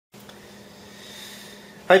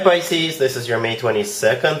Hi Pisces, this is your May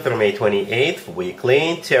 22nd through May 28th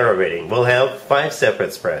weekly tarot reading. We'll have 5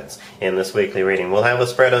 separate spreads in this weekly reading. We'll have a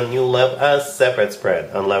spread on new love, a separate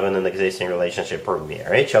spread on love in an existing relationship or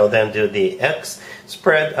marriage. I'll then do the X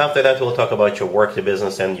spread. After that, we'll talk about your work, your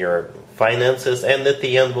business, and your finances. And at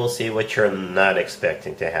the end, we'll see what you're not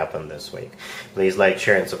expecting to happen this week. Please like,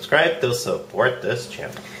 share, and subscribe to support this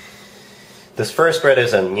channel. This first spread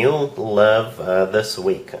is a new love this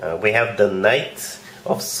week. We have the Knight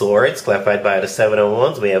of Swords, clarified by the Seven of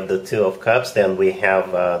Wands. We have the Two of Cups. Then we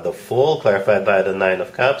have the Fool, clarified by the Nine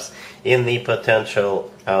of Cups. In the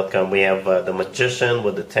potential outcome, we have the Magician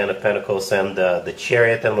with the Ten of Pentacles and the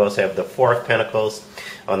Chariot. And we also have the Four of Pentacles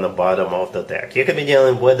on the bottom of the deck. You could be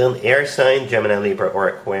dealing with an air sign, Gemini, Libra, or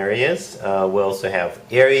Aquarius. We also have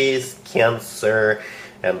Aries, Cancer,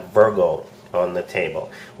 and Virgo on the table.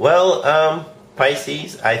 Well,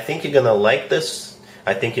 Pisces, I think you're going to like this.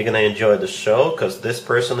 I think you're going to enjoy the show because this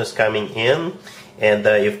person is coming in, and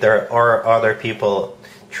if there are other people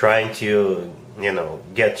trying to,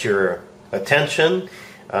 get your attention,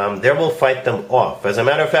 they will fight them off. As a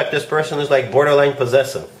matter of fact, this person is like borderline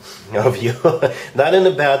possessive of you. Not in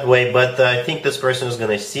a bad way, but I think this person is going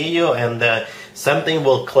to see you, and something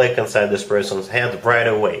will click inside this person's head right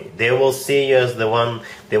away. They will see you as the one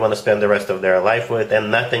they want to spend the rest of their life with, and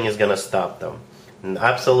nothing is going to stop them.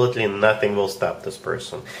 Absolutely nothing will stop this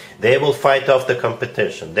person. They will fight off the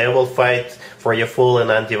competition. They will fight for your full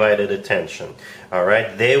and undivided attention.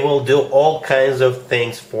 Alright? They will do all kinds of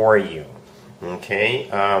things for you. Okay?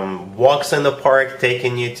 Walks in the park,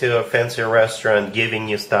 taking you to a fancy restaurant, giving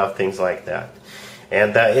you stuff, things like that.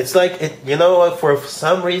 And it's like, for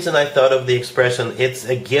some reason I thought of the expression, it's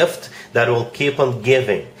a gift that will keep on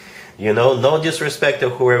giving. No disrespect to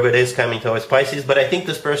whoever it is coming towards Pisces, but I think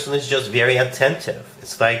this person is just very attentive.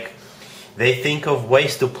 It's like they think of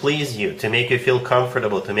ways to please you, to make you feel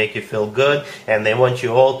comfortable, to make you feel good, and they want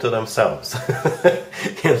you all to themselves.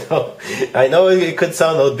 I know it could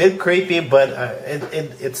sound a bit creepy, but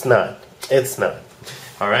it's not. It's not.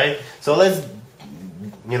 All right? So let's,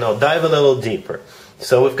 dive a little deeper.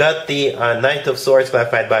 So we've got the Knight of Swords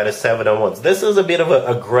clarified by the Seven of Wands. This is a bit of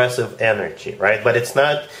an aggressive energy, right? But it's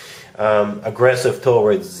not aggressive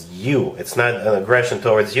towards you. It's not an aggression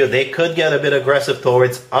towards you. They could get a bit aggressive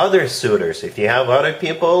towards other suitors. If you have other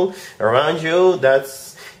people around you,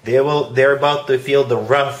 they're about to feel the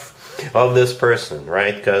wrath of this person,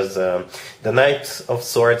 right? Because the Knight of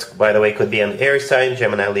Swords, by the way, could be an air sign,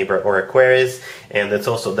 Gemini, Libra, or Aquarius, and it's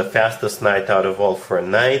also the fastest night out of all 4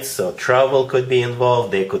 nights. So travel could be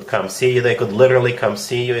involved. They could come see you. They could literally come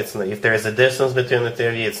see you. If there's a distance between the two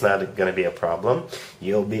of you, it's not going to be a problem.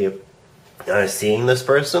 You'll be seeing this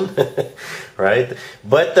person, right?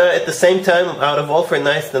 But at the same time, out of all 4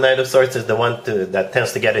 nights, the Knight of Swords is the one that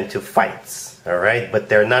tends to get into fights. All right, but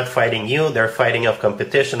they're not fighting you, they're fighting off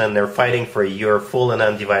competition, and they're fighting for your full and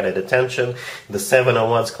undivided attention. The Seven of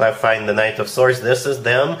Wands clarifying the Knight of Swords, this is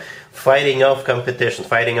them fighting off competition,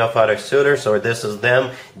 fighting off other suitors, or this is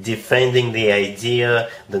them defending the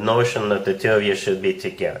idea, the notion that the two of you should be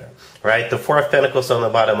together. Right, the Four of Pentacles on the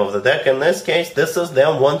bottom of the deck. In this case, this is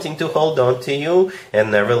them wanting to hold on to you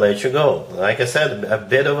and never let you go. Like I said, a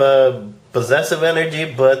bit of a possessive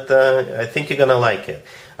energy, but I think you're going to like it.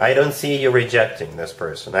 I don't see you rejecting this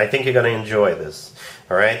person. I think you're going to enjoy this.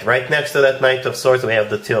 All right. Right next to that Knight of Swords, we have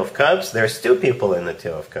the Two of Cups. There's 2 people in the Two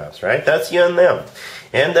of Cups, right? That's you and them.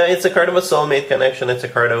 And it's a card of a soulmate connection. It's a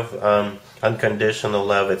card of unconditional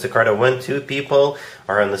love. It's a card of when 2 people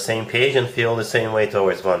are on the same page and feel the same way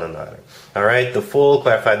towards one another. All right. The Fool,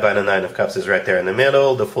 clarified by the Nine of Cups, is right there in the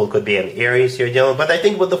middle. The Fool could be an Aries you're dealing with. But I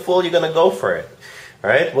think with the Fool, you're going to go for it.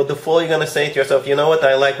 Right? With the Fool, you're going to say to yourself, you know what,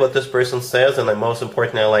 I like what this person says, and most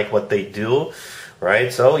importantly, I like what they do.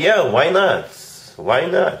 Right? So, yeah, why not? Why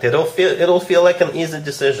not? It'll feel like an easy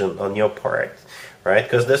decision on your part. Right?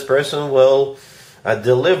 Because this person will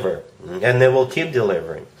deliver, and they will keep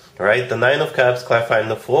delivering. Right? The Nine of Cups, clarifying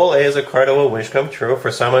the Fool, is a card of a wish come true. For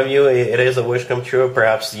some of you, it is a wish come true.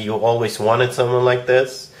 Perhaps you always wanted someone like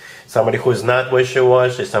this. Somebody who is not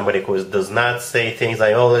wishy-washy, somebody who does not say things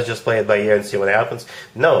like, oh, let's just play it by ear and see what happens.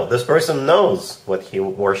 No, this person knows what he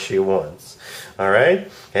or she wants. All right?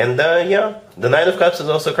 And, yeah, the Nine of Cups is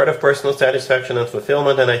also a card of personal satisfaction and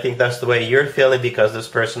fulfillment, and I think that's the way you're feeling because this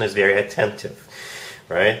person is very attentive.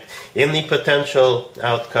 Right? In the potential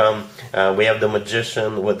outcome, we have the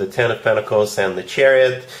Magician with the Ten of Pentacles and the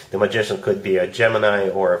Chariot. The Magician could be a Gemini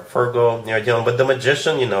or a Virgo you're dealing with. But the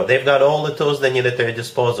Magician, they've got all the tools they need at their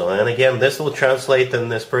disposal. And again, this will translate in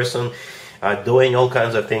this person doing all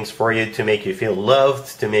kinds of things for you to make you feel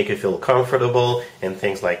loved, to make you feel comfortable, and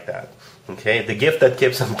things like that. Okay, the gift that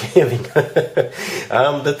keeps on giving.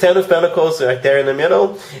 The Ten of Pentacles right there in the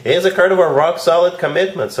middle is a card of a rock solid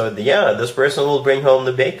commitment. So yeah, this person will bring home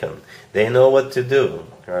the bacon. They know what to do.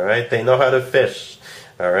 All right, they know how to fish.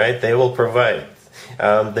 All right, they will provide.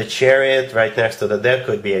 The Chariot right next to the deck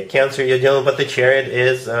could be a Cancer you're dealing with, but the Chariot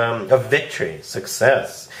is a victory,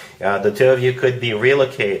 success. The two of you could be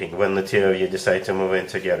relocating when the two of you decide to move in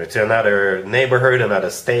together to another neighborhood, another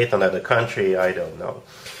state, another country, I don't know.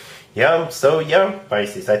 Yeah, so yeah,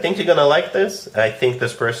 Pisces, I think you're going to like this. I think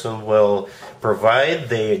this person will provide.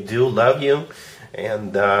 They do love you.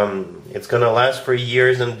 And it's going to last for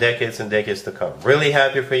years and decades to come. Really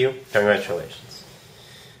happy for you. Congratulations.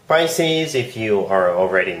 Pisces, if you are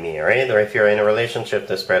already married or if you're in a relationship,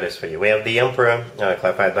 this spread is for you. We have the Emperor,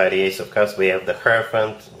 clarified by the Ace of Cups. We have the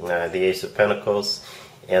Hierophant, the Ace of Pentacles,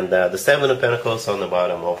 and the Seven of Pentacles on the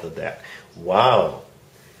bottom of the deck. Wow,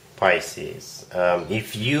 Pisces.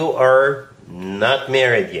 If you are not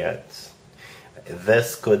married yet,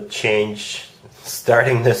 this could change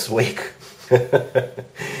starting this week.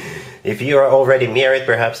 If you are already married,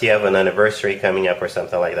 perhaps you have an anniversary coming up or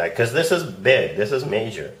something like that. Because this is big. This is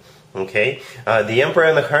major. Okay? The Emperor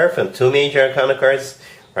and the Hierophant, two major arcana cards,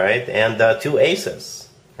 right? And two aces,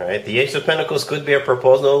 right? The Ace of Pentacles could be a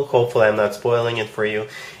proposal. Hopefully I'm not spoiling it for you.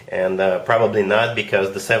 And probably not,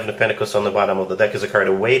 because the Seven of Pentacles on the bottom of the deck is a card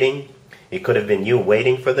of waiting. It could have been you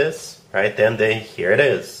waiting for this, right? Then here it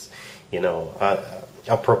is. You know,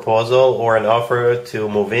 a proposal or an offer to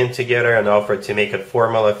move in together, an offer to make it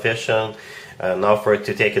formal, official, an offer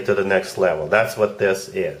to take it to the next level. That's what this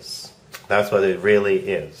is. That's what it really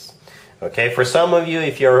is. Okay, for some of you,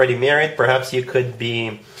 if you're already married, perhaps you could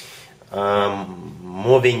be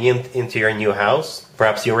moving into your new house.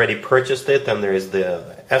 Perhaps you already purchased it and there is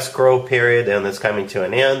the escrow period and it's coming to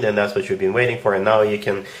an end, and that's what you've been waiting for, and now you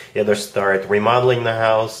can either start remodeling the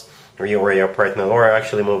house or your partner, or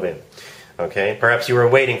actually move in. Okay, perhaps you were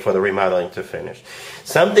waiting for the remodeling to finish.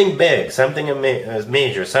 Something big, something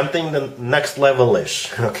major, something the next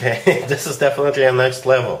level-ish. Okay, this is definitely a next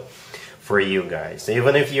level for you guys.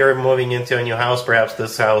 Even if you're moving into a new house, perhaps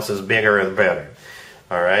this house is bigger and better.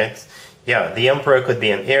 All right, yeah, the Emperor could be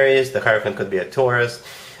an Aries, the Hierophant could be a Taurus.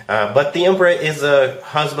 But the Emperor is a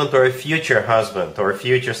husband or a future husband or a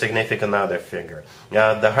future significant other figure.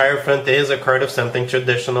 The Hierophant is a card of something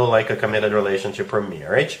traditional like a committed relationship or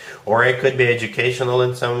marriage, or it could be educational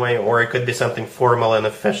in some way, or it could be something formal and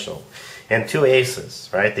official. And two aces,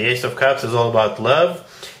 right? The Ace of Cups is all about love,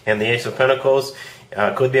 and the Ace of Pentacles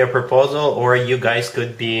could be a proposal, or you guys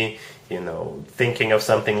could be, you know, thinking of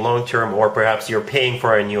something long-term, or perhaps you're paying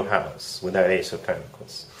for a new house with that Ace of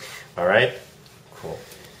Pentacles. All right? Cool.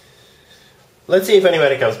 Let's see if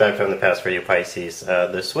anybody comes back from the past for you, Pisces.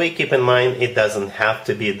 This week, keep in mind, it doesn't have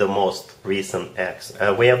to be the most recent ex.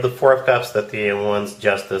 We have the Four of Cups, the Three of Wands,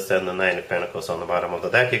 Justice, and the Nine of Pentacles on the bottom of the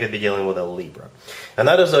deck. You could be dealing with a Libra.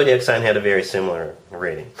 Another zodiac sign had a very similar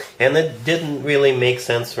reading. And it didn't really make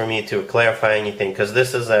sense for me to clarify anything, because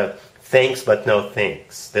this is a thanks but no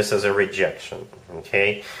thanks. This is a rejection,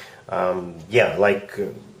 okay? Yeah, like...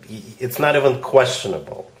 it's not even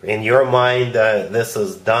questionable. In your mind, this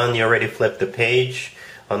is done. You already flipped the page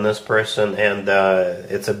on this person, and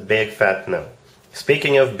it's a big fat no.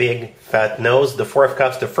 Speaking of big fat no's, the Four of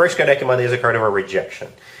Cups, the first card I came out is a card of a rejection.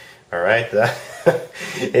 All right?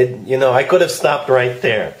 You know, I could have stopped right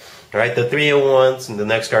there. All right? The Three of Wands, and the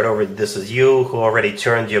next card over, this is you who already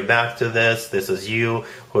turned your back to this. This is you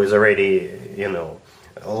who is already, you know,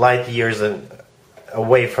 light years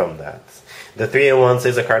away from that. The Three of Wands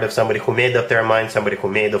is a card of somebody who made up their mind, somebody who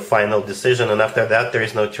made a final decision, and after that there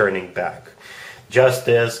is no turning back.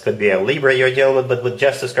 Justice could be a Libra you're dealing with, but with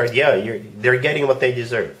Justice card, yeah, they're getting what they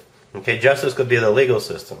deserve. Okay, Justice could be the legal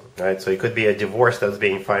system, right? So it could be a divorce that's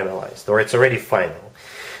being finalized, or it's already final.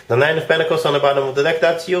 The Nine of Pentacles on the bottom of the deck,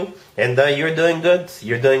 that's you, and you're doing good.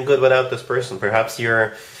 You're doing good without this person. Perhaps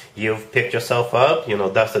you've picked yourself up, you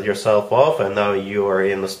know, dusted yourself off, and now you are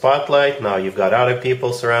in the spotlight. Now you've got other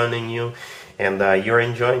people surrounding you, and you're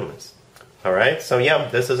enjoying this. All right? So, yeah,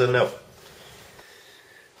 this is a no.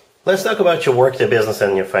 Let's talk about your work, your business,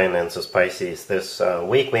 and your finances, Pisces. This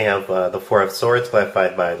week we have the Four of Swords,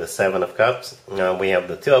 clarified by the Seven of Cups. We have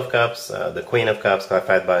the Two of Cups, the Queen of Cups,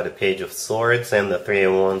 clarified by the Page of Swords, and the Three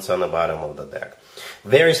of Wands on the bottom of the deck.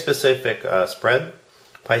 Very specific spread.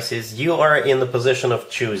 Pisces, you are in the position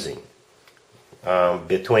of choosing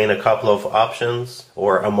between a couple of options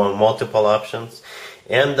or among multiple options.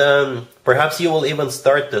 And perhaps you will even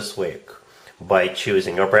start this week by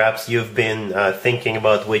choosing, or perhaps you've been thinking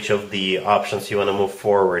about which of the options you want to move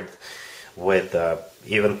forward with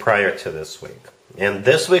even prior to this week. And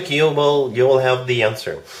this week you will have the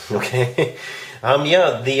answer. Okay.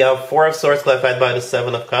 Yeah, the Four of Swords clarified by the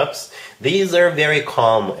Seven of Cups. These are very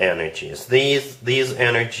calm energies. These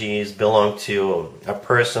energies belong to a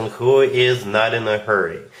person who is not in a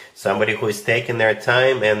hurry. Somebody who is taking their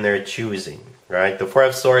time and they're choosing, right? The Four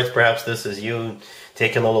of Swords, perhaps this is you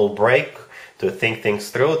taking a little break to think things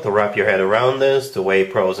through, to wrap your head around this, to weigh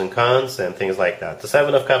pros and cons and things like that. The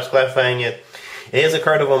Seven of Cups clarifying it is a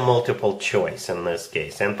card of a multiple choice in this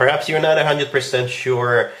case. And perhaps you're not 100%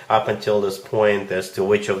 sure up until this point as to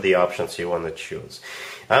which of the options you want to choose.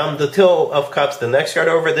 The Two of Cups, the next card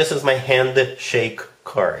over, this is my handshake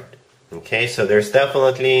card. Okay, so there's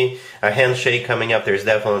definitely a handshake coming up. There's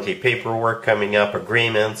definitely paperwork coming up,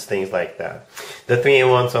 agreements, things like that. The Three of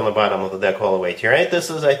Wands on the bottom of the deck all the way to your right. This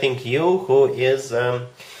is, I think, you who is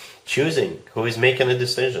choosing, who is making a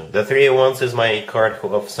decision. The Three of Wands is my card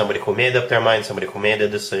of somebody who made up their mind, somebody who made a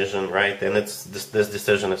decision, right? And it's this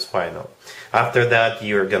decision is final. After that,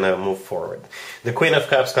 you're gonna move forward. The Queen of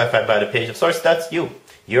Cups clarified by the Page of Swords, that's you.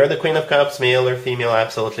 You're the Queen of Cups, male or female,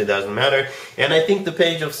 absolutely doesn't matter. And I think the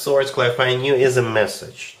Page of Swords clarifying you is a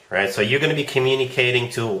message, right? So you're going to be communicating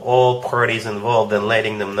to all parties involved and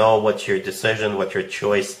letting them know what your decision, what your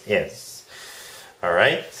choice is. All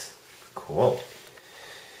right? Cool.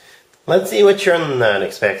 Let's see what you're not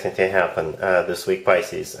expecting to happen this week,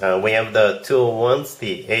 Pisces. We have the Two of Wands,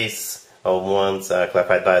 the Ace of Wands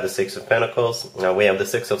clarified by the Six of Pentacles. We have the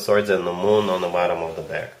Six of Swords and the Moon on the bottom of the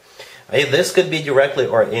deck. This could be directly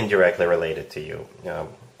or indirectly related to you,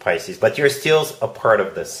 Pisces, but you're still a part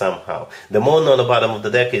of this somehow. The Moon on the bottom of the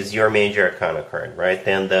deck is your major arcana card, right?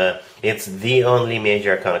 And it's the only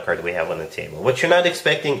major arcana card we have on the table. What you're not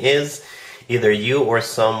expecting is either you or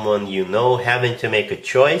someone you know having to make a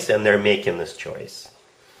choice, and they're making this choice.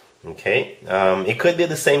 Okay? It could be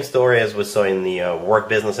the same story as we saw in the work,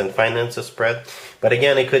 business, and finances spread. But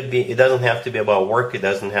again, it doesn't have to be about work. It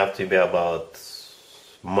doesn't have to be about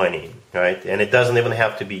money, right? And it doesn't even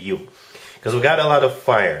have to be you, because we got a lot of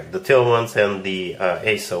fire, the Two of Wands and the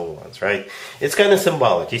Ace of Wands, right? It's kind of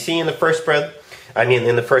symbolic. You see in the first spread,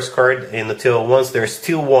 in the first card, in the Two of Wands, there's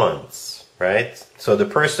two wands, right? So the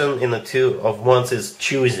person in the Two of Wands is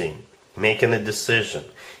choosing, making a decision.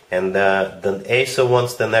 And the Ace of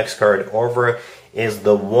Wands, the next card over, is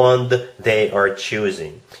the wand they are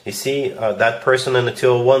choosing. You see, that person in the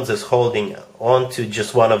Two of Wands is holding on to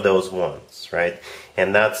just one of those wands, right?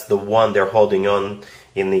 And that's the one they're holding on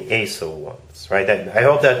in the Ace of Wands, right? I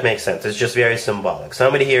hope that makes sense. It's just very symbolic.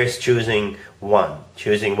 Somebody here is choosing one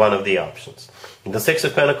of the options. The Six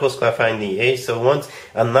of Pentacles clarifying the Ace of Wands,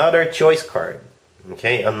 another choice card.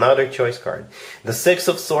 Okay, another choice card. The Six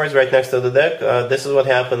of Swords right next to the deck, this is what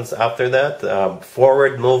happens after that.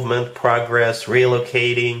 Forward movement, progress,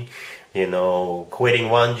 relocating, quitting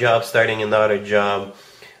one job, starting another job.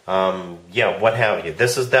 Yeah, what have you.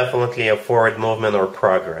 This is definitely a forward movement or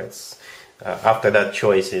progress after that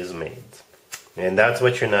choice is made. And that's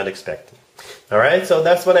what you're not expecting. Alright, so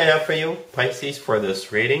that's what I have for you, Pisces, for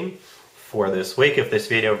this reading for this week. If this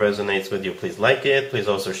video resonates with you, please like it. Please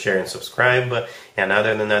also share and subscribe. And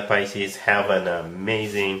other than that, Pisces, have an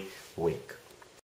amazing week.